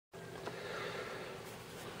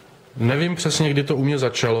Nevím přesně, kdy to u mě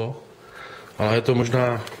začalo, ale je to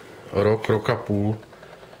možná rok a půl,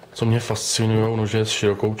 co mě fascinují nože s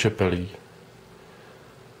širokou čepelí.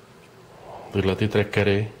 Tyhle ty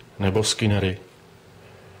trackery nebo skinnery.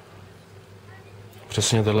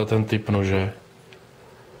 Přesně tenhle ten typ nože,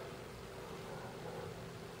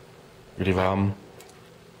 kdy vám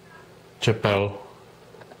čepel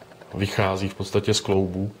vychází v podstatě z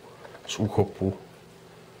kloubu, z úchopu.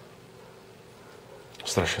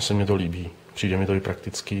 Strašně se mi to líbí, přijde mi to i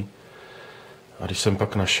praktický. A když jsem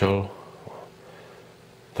pak našel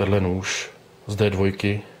tenhle nůž z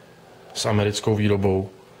D2 s americkou výrobou,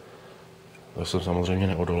 tak jsem samozřejmě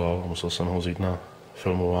neodolal, musel jsem ho vzít na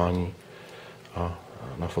filmování a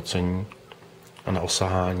na focení a na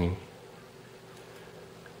osahání.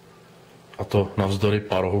 A to navzdory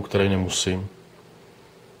parohu, který nemusím.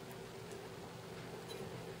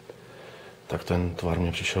 Tak ten tvar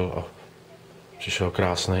mě přišel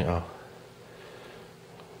krásný a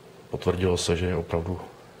potvrdilo se, že je opravdu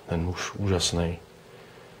ten nůž úžasný.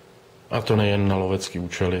 A to nejen na lovecký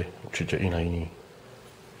účely, určitě i na jiný.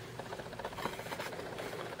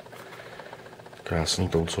 Krásný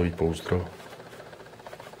toucový pouzdro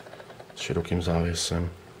s širokým závěsem.